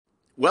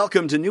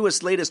Welcome to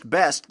Newest, Latest,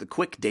 Best, the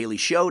quick daily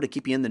show to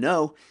keep you in the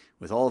know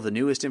with all the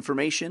newest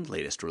information,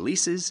 latest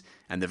releases,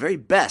 and the very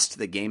best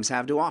that games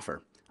have to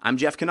offer. I'm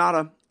Jeff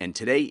Cannata, and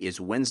today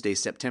is Wednesday,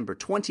 September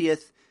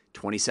 20th,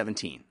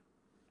 2017.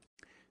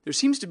 There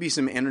seems to be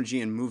some energy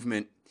and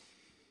movement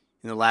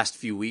in the last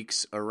few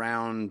weeks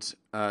around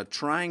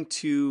trying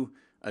to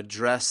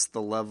address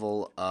the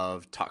level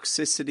of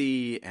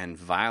toxicity and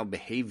vile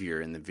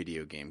behavior in the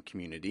video game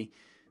community.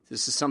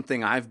 This is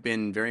something I've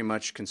been very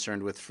much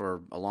concerned with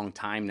for a long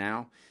time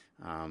now.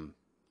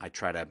 I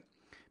try to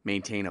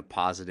maintain a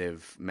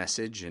positive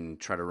message and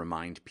try to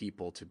remind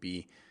people to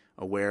be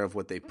aware of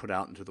what they put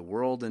out into the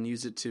world and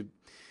use it to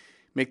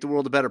make the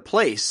world a better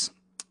place.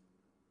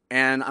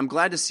 And I'm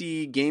glad to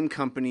see game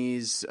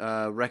companies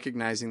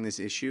recognizing this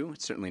issue.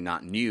 It's certainly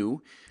not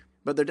new,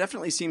 but there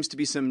definitely seems to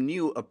be some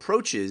new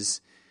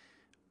approaches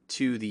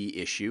to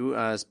the issue,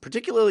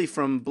 particularly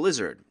from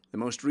Blizzard. The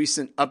most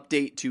recent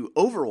update to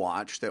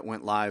Overwatch that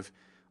went live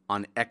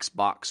on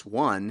Xbox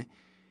One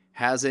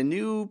has a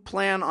new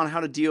plan on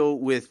how to deal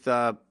with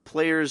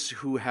players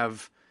who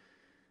have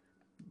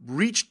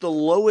reached the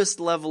lowest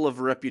level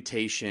of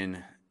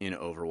reputation in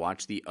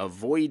Overwatch, the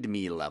Avoid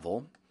Me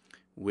level,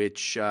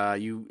 which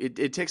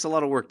it takes a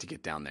lot of work to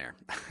get down there.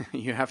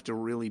 You have to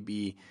really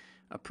be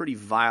a pretty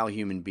vile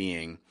human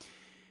being.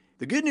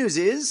 The good news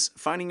is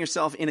finding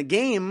yourself in a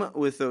game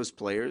with those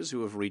players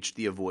who have reached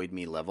the Avoid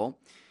Me level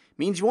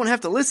means you won't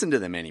have to listen to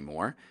them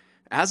anymore.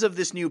 As of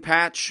this new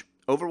patch,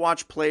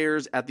 Overwatch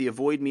players at the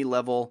Avoid Me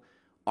level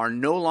are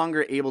no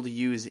longer able to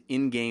use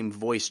in-game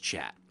voice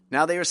chat.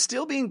 Now, they are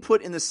still being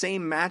put in the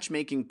same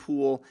matchmaking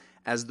pool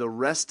as the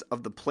rest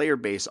of the player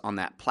base on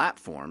that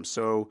platform,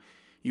 so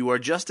you are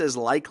just as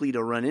likely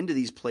to run into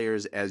these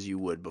players as you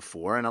would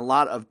before, and a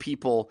lot of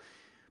people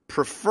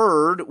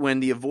preferred when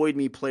the Avoid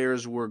Me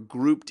players were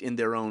grouped in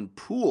their own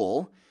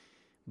pool,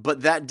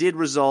 but that did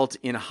result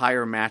in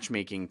higher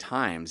matchmaking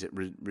times. It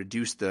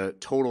reduced the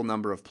total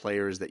number of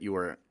players that you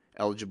were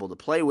eligible to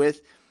play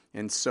with.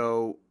 And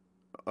so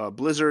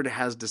Blizzard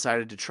has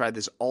decided to try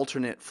this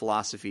alternate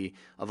philosophy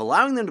of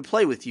allowing them to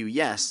play with you,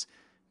 yes,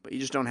 but you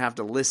just don't have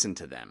to listen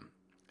to them.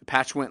 The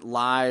patch went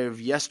live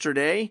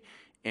yesterday,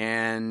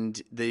 and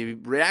the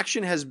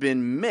reaction has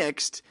been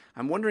mixed.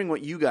 I'm wondering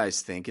what you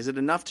guys think. Is it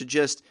enough to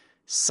just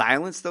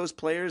silence those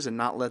players and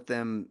not let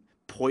them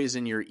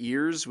poison your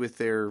ears with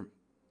their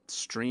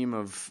stream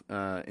of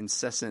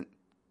incessant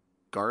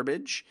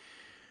garbage?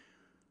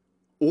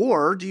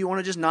 Or do you want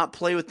to just not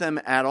play with them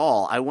at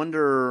all? I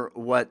wonder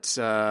what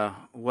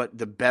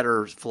the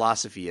better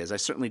philosophy is. I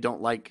certainly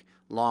don't like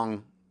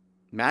long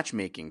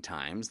matchmaking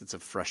times. That's a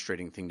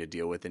frustrating thing to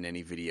deal with in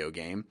any video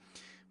game.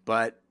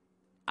 But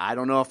I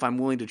don't know if I'm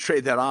willing to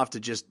trade that off to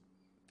just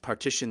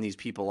partition these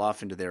people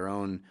off into their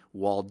own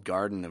walled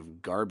garden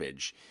of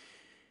garbage.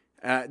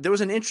 There was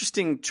an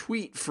interesting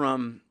tweet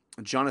from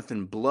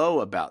Jonathan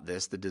Blow about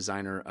this, the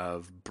designer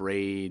of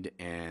Braid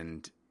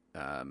and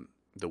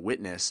The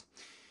Witness.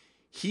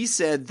 He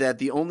said that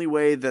the only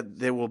way that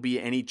there will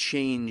be any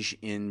change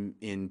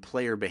in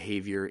player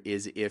behavior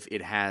is if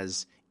it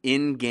has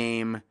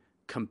in-game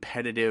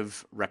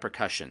competitive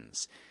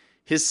repercussions.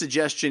 His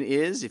suggestion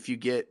is if you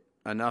get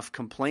enough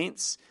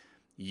complaints,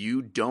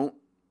 you don't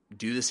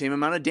do the same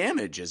amount of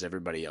damage as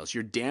everybody else.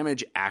 Your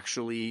damage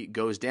actually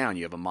goes down.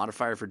 You have a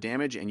modifier for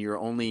damage, and you're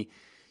only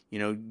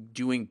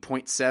doing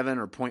 0.7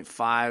 or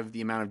 0.5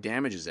 the amount of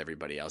damage as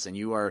everybody else, and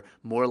you are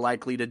more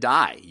likely to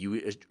die.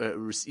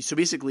 So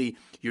basically,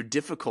 your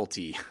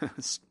difficulty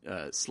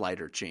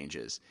slider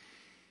changes.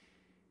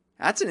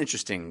 That's an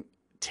interesting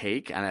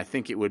take, and I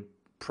think it would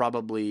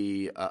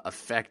probably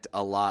affect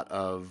a lot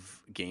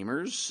of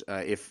gamers.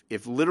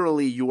 If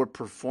literally your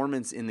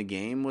performance in the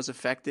game was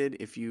affected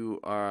if you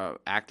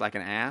act like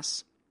an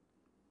ass,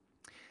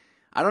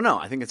 I don't know.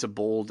 I think it's a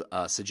bold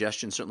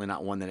suggestion, certainly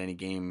not one that any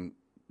game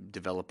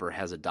developer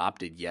has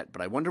adopted yet,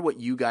 but I wonder what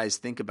you guys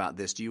think about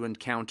this. Do you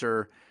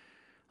encounter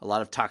a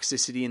lot of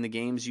toxicity in the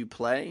games you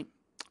play?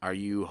 Are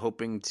you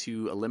hoping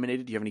to eliminate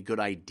it? Do you have any good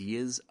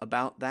ideas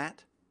about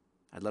that?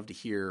 I'd love to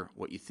hear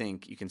what you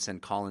think. You can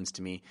send call-ins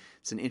to me.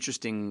 It's an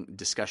interesting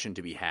discussion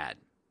to be had.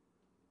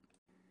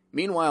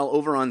 Meanwhile,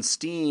 over on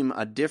Steam,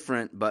 a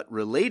different but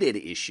related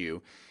issue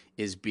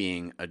is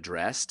being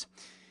addressed.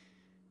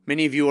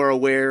 Many of you are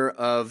aware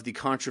of the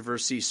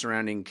controversy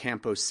surrounding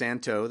Campo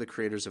Santo, the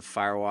creators of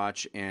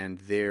Firewatch, and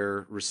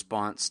their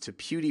response to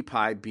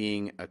PewDiePie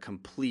being a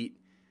complete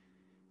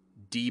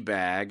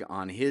D-bag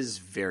on his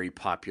very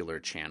popular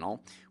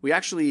channel. We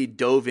actually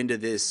dove into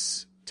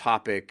this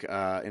topic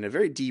in a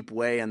very deep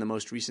way on the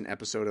most recent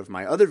episode of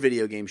my other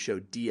video game show,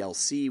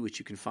 DLC, which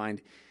you can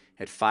find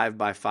at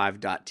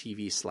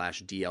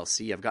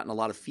 5by5.tv/DLC. I've gotten a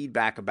lot of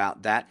feedback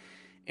about that.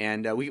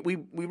 And we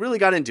really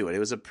got into it. It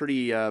was a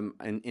pretty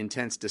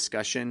intense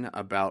discussion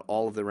about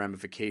all of the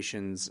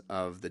ramifications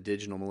of the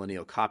Digital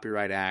Millennial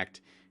Copyright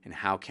Act and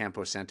how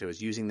Campo Santo is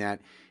using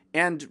that,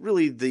 and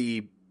really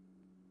the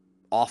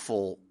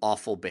awful,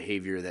 awful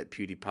behavior that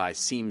PewDiePie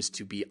seems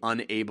to be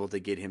unable to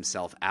get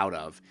himself out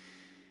of.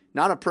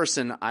 Not a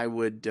person I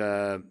would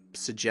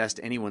suggest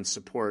anyone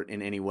support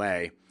in any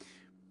way,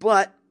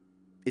 But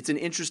it's an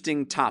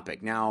interesting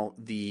topic. Now,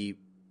 the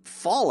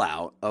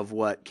fallout of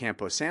what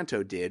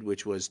Camposanto did,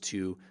 which was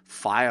to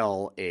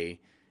file a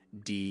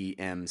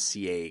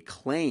DMCA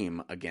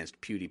claim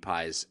against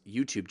PewDiePie's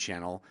YouTube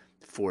channel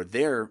for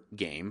their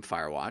game,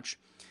 Firewatch,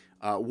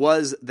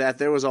 was that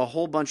there was a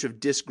whole bunch of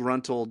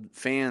disgruntled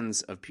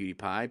fans of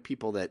PewDiePie,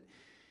 people that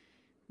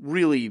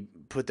really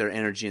put their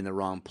energy in the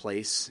wrong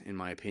place, in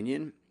my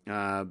opinion,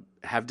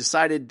 have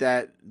decided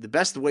that the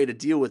best way to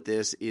deal with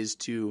this is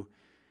to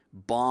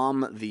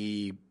bomb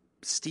the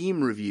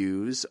Steam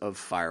reviews of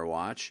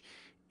Firewatch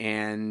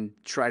and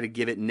try to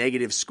give it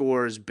negative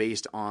scores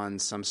based on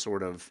some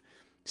sort of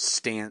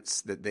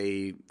stance that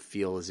they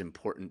feel is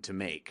important to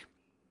make.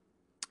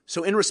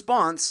 So in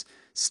response,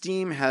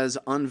 Steam has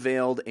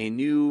unveiled a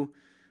new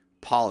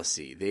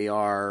policy. They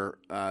are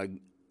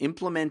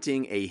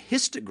implementing a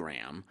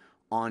histogram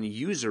on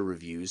user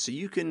reviews so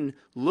you can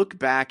look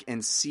back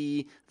and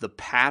see the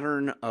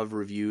pattern of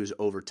reviews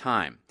over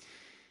time.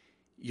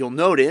 You'll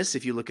notice,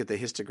 if you look at the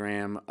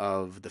histogram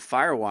of the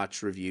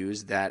Firewatch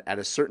reviews, that at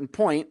a certain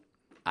point,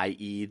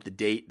 i.e. the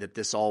date that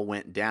this all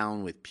went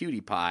down with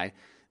PewDiePie,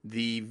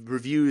 the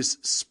reviews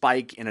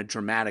spike in a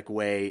dramatic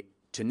way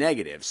to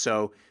negative.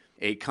 So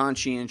a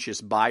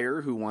conscientious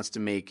buyer who wants to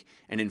make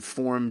an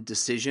informed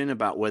decision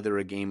about whether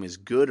a game is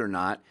good or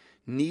not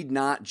need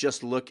not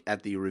just look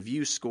at the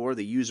review score,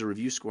 the user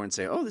review score, and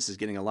say, oh, this is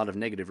getting a lot of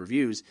negative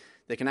reviews.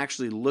 They can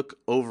actually look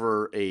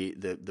over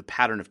the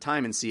pattern of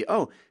time and see,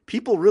 oh,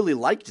 people really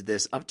liked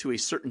this up to a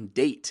certain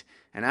date,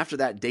 and after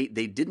that date,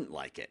 they didn't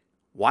like it.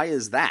 Why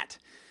is that?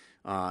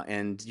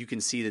 And you can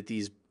see that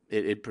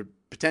it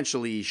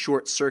potentially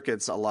short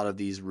circuits a lot of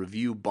these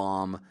review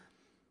bomb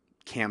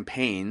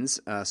campaigns,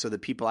 so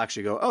that people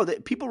actually go, oh,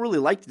 people really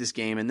liked this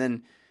game, and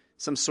then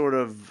some sort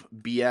of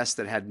BS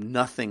that had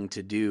nothing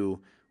to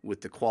do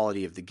with the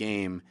quality of the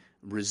game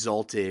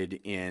resulted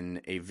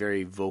in a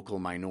very vocal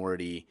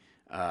minority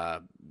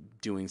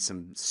doing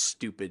some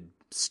stupid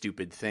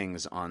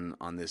things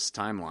on this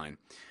timeline.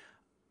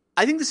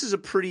 I think this is a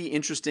pretty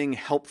interesting,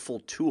 helpful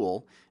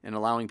tool in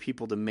allowing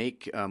people to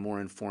make more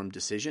informed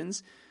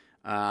decisions.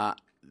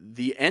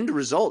 The end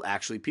result,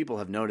 actually, people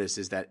have noticed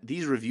is that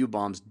these review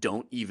bombs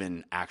don't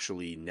even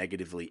actually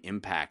negatively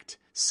impact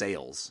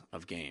sales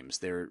of games.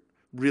 They're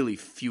really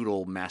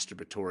futile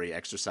masturbatory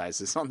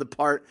exercises on the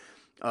part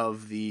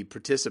of the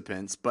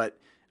participants, but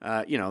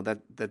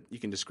that you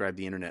can describe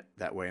the internet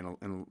that way in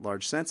a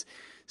large sense.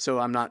 So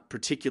I'm not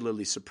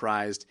particularly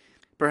surprised.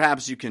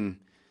 Perhaps you can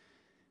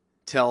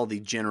tell the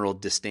general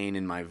disdain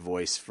in my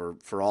voice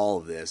for all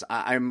of this.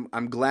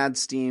 I'm glad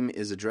Steam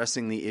is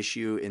addressing the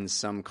issue in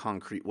some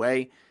concrete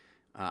way.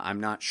 I'm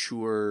not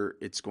sure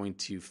it's going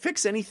to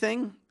fix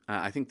anything.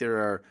 I think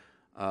there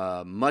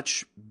are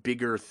much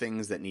bigger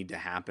things that need to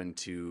happen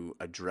to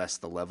address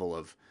the level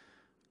of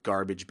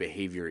garbage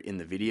behavior in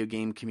the video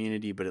game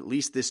community, but at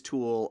least this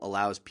tool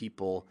allows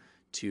people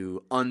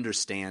to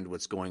understand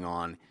what's going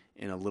on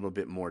in a little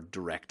bit more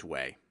direct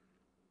way.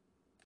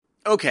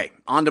 Okay,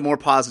 on to more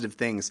positive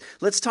things.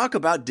 Let's talk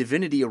about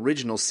Divinity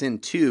Original Sin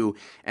 2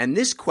 and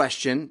this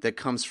question that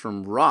comes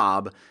from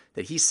Rob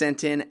that he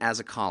sent in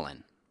as a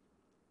call-in.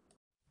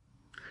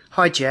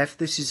 Hi Jeff,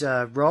 this is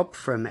Rob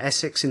from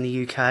Essex in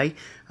the UK,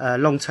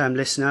 long-term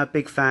listener,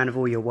 big fan of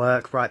all your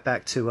work, right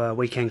back to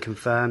Weekend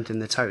Confirmed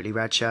and the Totally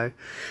Rad Show.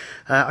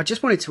 I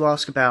just wanted to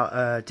ask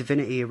about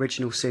Divinity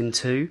Original Sin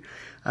 2.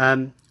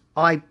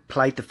 I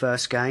played the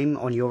first game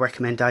on your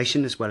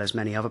recommendation, as well as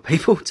many other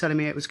people telling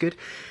me it was good.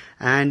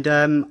 And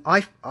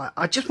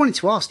I just wanted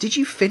to ask, did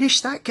you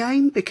finish that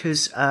game?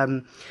 Because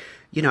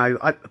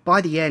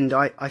by the end,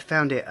 I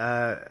found it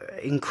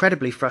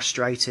incredibly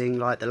frustrating,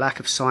 like the lack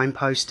of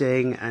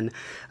signposting, and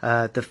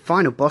the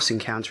final boss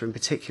encounter in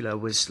particular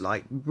was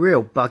like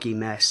real buggy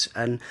mess.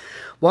 And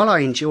while I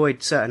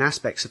enjoyed certain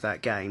aspects of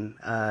that game,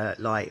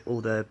 like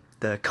all the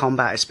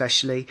combat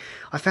especially,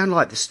 I found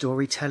like the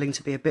storytelling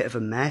to be a bit of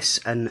a mess,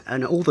 and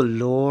all the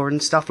lore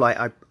and stuff, like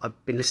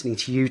I've been listening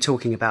to you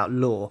talking about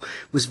lore,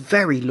 was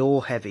very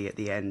lore heavy at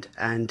the end.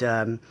 And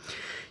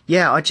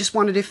I just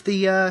wondered if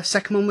the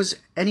second one was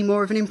any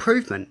more of an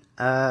improvement.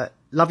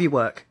 Love your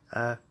work.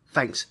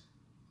 Thanks.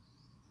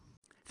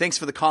 Thanks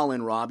for the call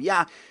in, Rob.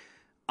 Yeah,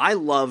 I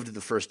loved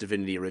the first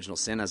Divinity Original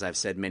Sin, as I've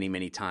said many,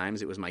 many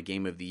times. It was my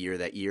game of the year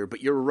that year.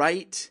 But you're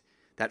right.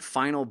 That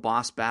final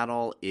boss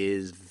battle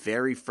is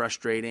very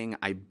frustrating.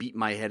 I beat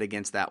my head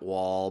against that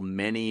wall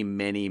many,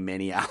 many,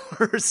 many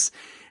hours.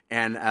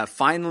 And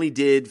finally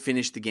did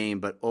finish the game,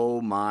 but oh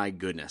my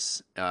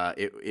goodness,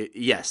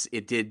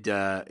 it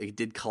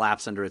did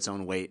collapse under its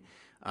own weight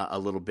a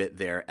little bit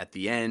there at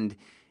the end,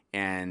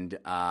 and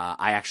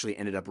I actually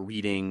ended up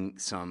reading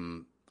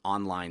some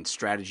online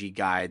strategy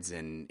guides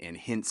and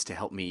hints to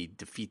help me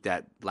defeat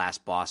that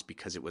last boss,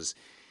 because it was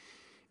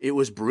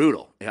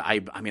brutal.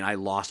 I mean, I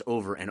lost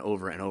over and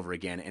over and over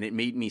again, and it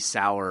made me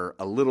sour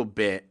a little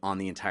bit on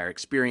the entire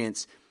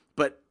experience,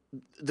 but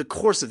the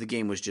course of the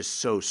game was just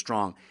so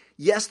strong.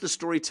 Yes, the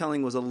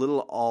storytelling was a little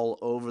all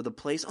over the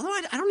place, although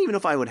I don't even know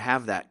if I would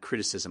have that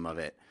criticism of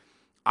it.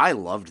 I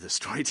loved the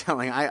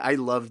storytelling. I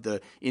loved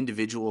the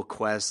individual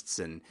quests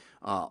and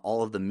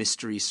all of the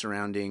mystery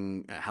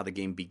surrounding how the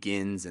game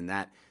begins and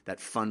that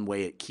fun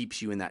way it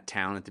keeps you in that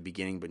town at the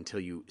beginning, but until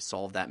you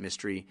solve that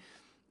mystery.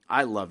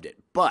 I loved it.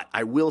 But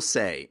I will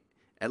say,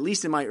 at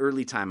least in my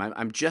early time,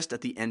 I'm just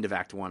at the end of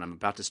Act 1. I'm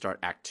about to start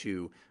Act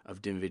 2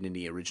 of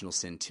Divinity Original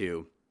Sin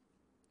 2.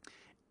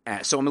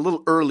 So I'm a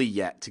little early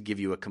yet to give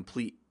you a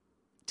complete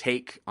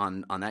take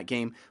on that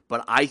game,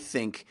 but I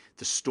think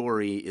the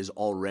story is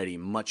already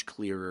much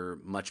clearer,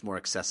 much more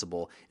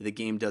accessible. The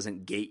game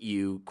doesn't gate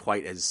you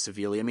quite as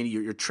severely. I mean,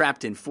 you're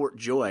trapped in Fort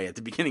Joy at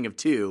the beginning of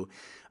 2,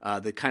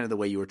 the kind of the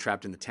way you were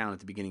trapped in the town at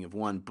the beginning of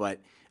 1,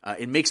 but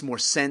it makes more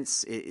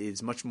sense. It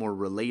is much more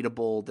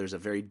relatable. There's a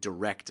very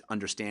direct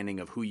understanding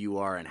of who you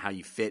are and how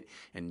you fit,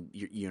 and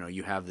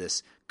you have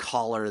this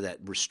collar that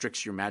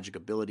restricts your magic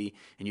ability,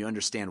 and you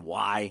understand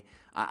why.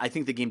 I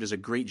think the game does a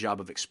great job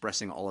of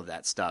expressing all of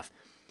that stuff.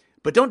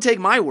 But don't take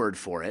my word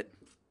for it.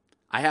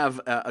 I have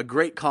a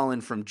great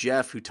call-in from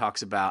Jeff who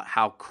talks about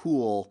how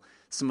cool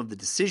some of the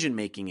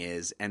decision-making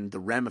is and the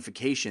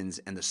ramifications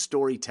and the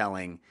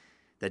storytelling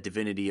that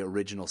Divinity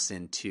Original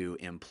Sin 2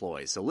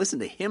 employs. So listen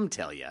to him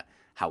tell you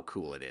how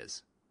cool it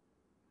is.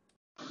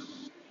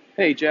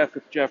 Hey, Jeff.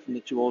 It's Jeff from the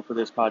Too Old for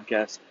This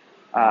podcast.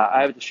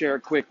 I have to share a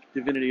quick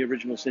Divinity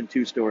Original Sin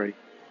 2 story.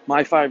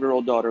 My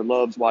 5-year-old daughter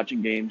loves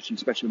watching games. She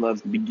especially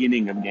loves the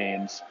beginning of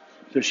games.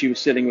 So she was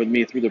sitting with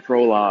me through the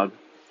prologue.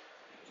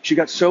 She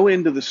got so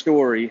into the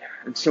story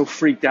and so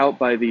freaked out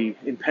by the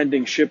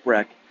impending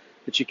shipwreck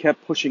that she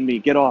kept pushing me,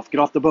 get off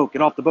the boat,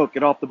 get off the boat,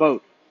 get off the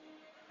boat.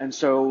 And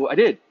so I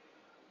did.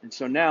 And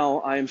so now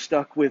I am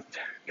stuck with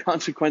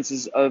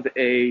consequences of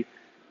a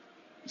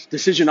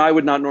decision I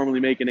would not normally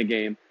make in a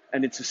game.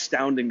 And it's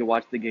astounding to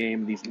watch the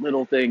game, these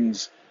little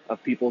things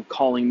of people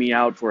calling me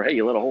out for, hey,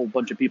 you let a whole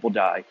bunch of people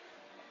die.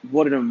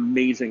 What an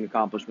amazing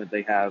accomplishment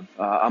they have.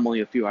 I'm only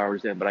a few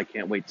hours in, but I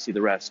can't wait to see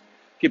the rest.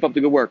 Keep up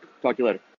the good work. Talk to you later.